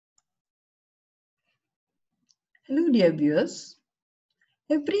Hello dear viewers,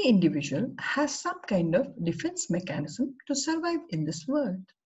 every individual has some kind of defense mechanism to survive in this world.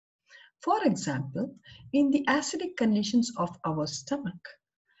 For example, in the acidic conditions of our stomach,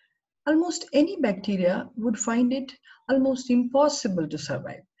 almost any bacteria would find it almost impossible to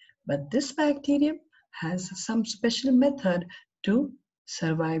survive. But this bacterium has some special method to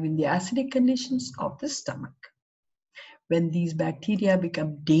survive in the acidic conditions of the stomach. When these bacteria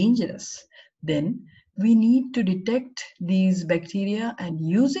become dangerous, then we need to detect these bacteria, and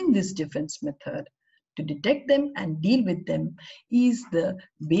using this defense method to detect them and deal with them is the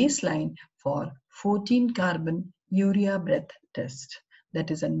baseline for 14 carbon urea breath test. That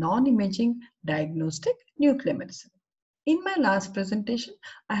is a non-imaging diagnostic nuclear medicine. In my last presentation,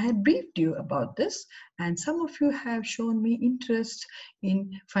 I had briefed you about this, and some of you have shown me interest in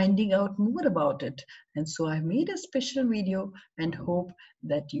finding out more about it. And so I made a special video and hope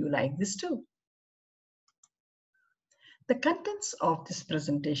that you like this too. The contents of this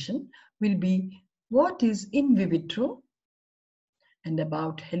presentation will be what is in vivitro and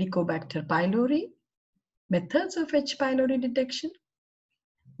about Helicobacter pylori, methods of H pylori detection,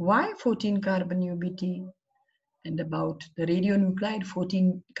 why 14 carbon UBT, and about the radionuclide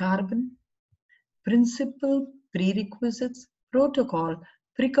 14 carbon, principle, prerequisites, protocol,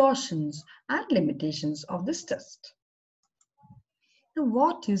 precautions, and limitations of this test. Now,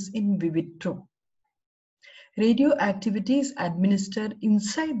 what is in vivitro? Radioactivity is administered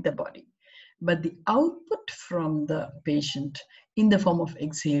inside the body, but the output from the patient in the form of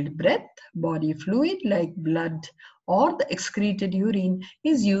exhaled breath, body fluid like blood, or the excreted urine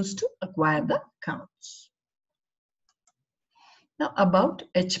is used to acquire the counts. Now about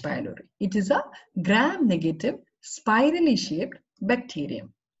H pylori. It is a gram-negative, spirally shaped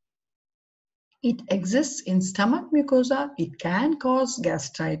bacterium. It exists in stomach mucosa. It can cause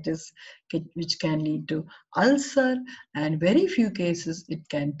gastritis, which can lead to ulcer, and very few cases it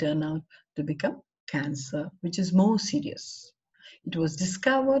can turn out to become cancer, which is more serious. It was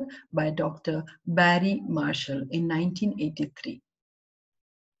discovered by Dr. Barry Marshall in 1983.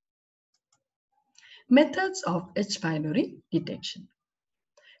 Methods of H pylori detection.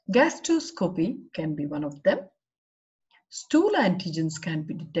 Gastroscopy can be one of them. Stool antigens can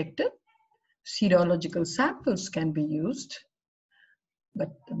be detected. Serological samples can be used. But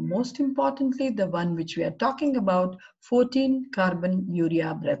most importantly, the one which we are talking about, 14 carbon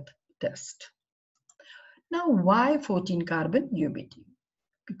urea breath test. Now, why 14 carbon UBT?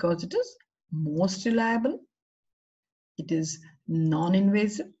 Because it is most reliable. It is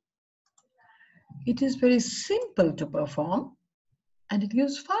non-invasive. It is very simple to perform, and it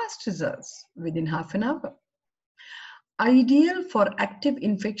gives fast results within half an hour. Ideal for active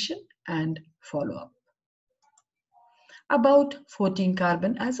infection and follow-up. About 14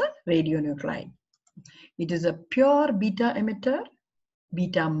 carbon as a radionuclide. It is a pure beta emitter,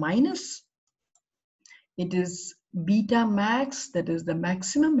 beta minus. It is beta max, that is the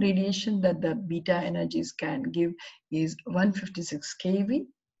maximum radiation that the beta energies can give is 156 keV.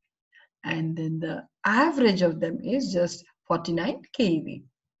 And then the average of them is just 49 keV.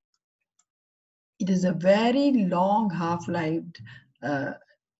 It is a very long half-lived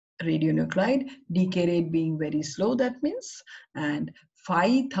radionuclide, decay rate being very slow, that means, and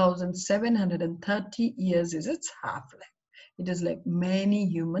 5,730 years is its half-life. It is like many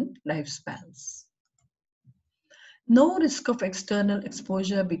human lifespans. No risk of external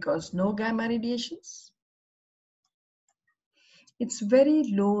exposure because no gamma radiations. It's very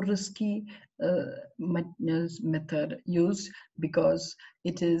low risky method used because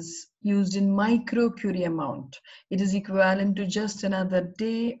it is used in microcurie amount. It is equivalent to just another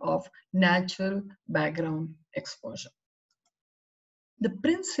day of natural background exposure. The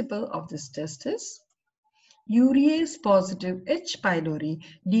principle of this test is urease positive H pylori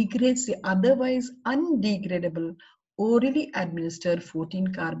degrades the otherwise undegradable orally administered 14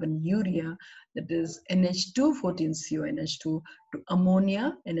 carbon urea, that is NH2-14CONH2, to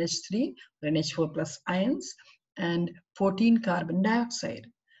ammonia, NH3 or NH4 plus ions, and 14 carbon dioxide.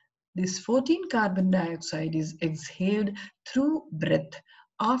 This 14 carbon dioxide is exhaled through breath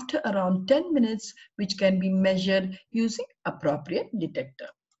after around 10 minutes, which can be measured using appropriate detector.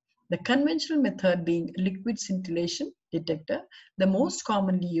 The conventional method being liquid scintillation detector. The most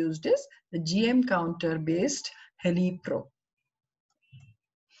commonly used is the GM counter based HeliPro.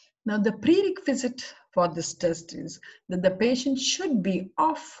 Now the prerequisite for this test is that the patient should be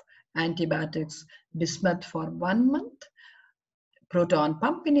off antibiotics, bismuth for 1 month, proton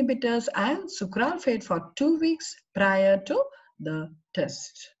pump inhibitors and sucralfate for 2 weeks prior to the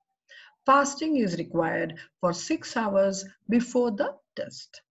test. Fasting is required for 6 hours before the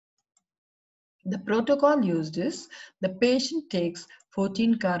test. The protocol used is the patient takes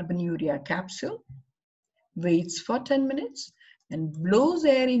 14-carbon urea capsule, waits for 10 minutes, and blows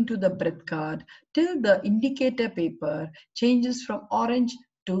air into the breath card till the indicator paper changes from orange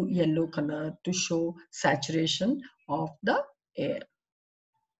to yellow color to show saturation of the air.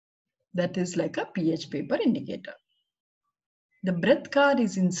 That is like a pH paper indicator. The breath card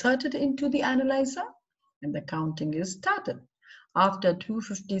is inserted into the analyzer and the counting is started. After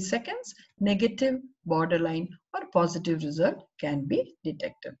 250 seconds, negative, borderline, or positive result can be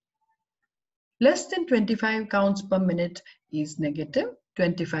detected. Less than 25 counts per minute is negative,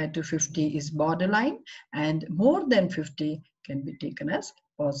 25 to 50 is borderline, and more than 50 can be taken as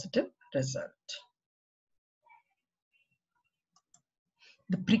positive result.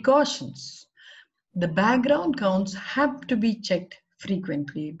 The precautions. The background counts have to be checked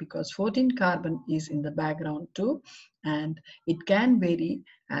frequently because 14 carbon is in the background too, and it can vary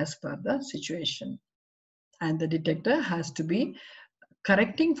as per the situation. And the detector has to be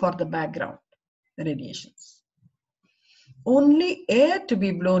correcting for the background radiations. Only air to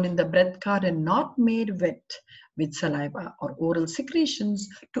be blown in the breath card and not made wet with saliva or oral secretions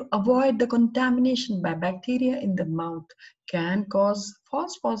to avoid the contamination by bacteria in the mouth can cause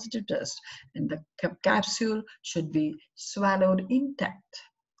false positive test, and the capsule should be swallowed intact.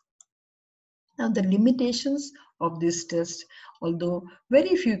 Now, the limitations of this test, although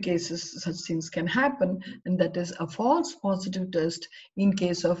very few cases such things can happen, and that is a false positive test in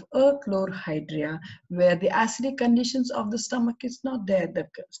case of achlorhydria, where the acidic conditions of the stomach is not there. The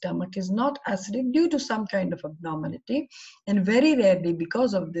stomach is not acidic due to some kind of abnormality, and very rarely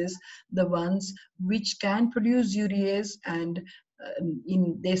because of this, the ones which can produce urease and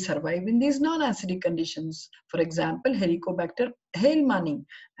they survive in these non-acidic conditions. For example, Helicobacter hellmanni,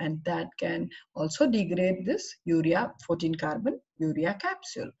 and that can also degrade this urea 14-carbon urea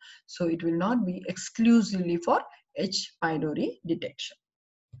capsule. So it will not be exclusively for H pylori detection.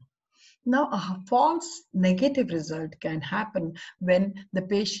 Now, a false negative result can happen when the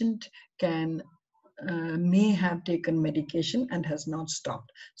patient may have taken medication and has not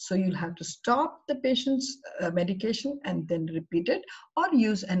stopped. So you'll have to stop the patient's medication and then repeat it, or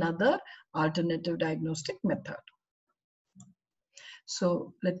use another alternative diagnostic method.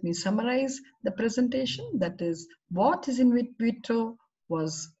 So let me summarize the presentation. That is, what is in vitro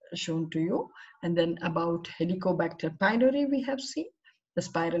was shown to you, and then about Helicobacter pylori we have seen, the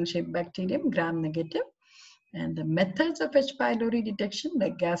spiral shaped bacterium gram negative, and the methods of H pylori detection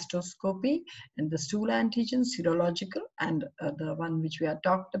like gastroscopy and the stool antigen serological, and the one which we have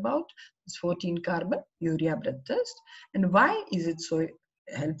talked about is 14-carbon urea breath test. And why is it so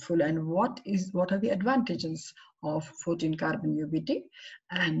helpful, and what are the advantages of 14-carbon UBT,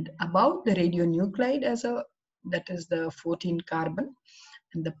 and about the radionuclide that is the 14-carbon,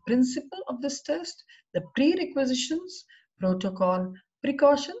 and the principle of this test, the prerequisites, protocol,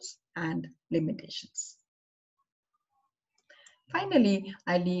 precautions, and limitations. Finally,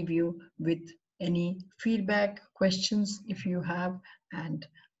 I leave you with any feedback, questions if you have, and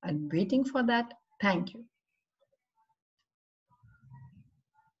I'm waiting for that. Thank you.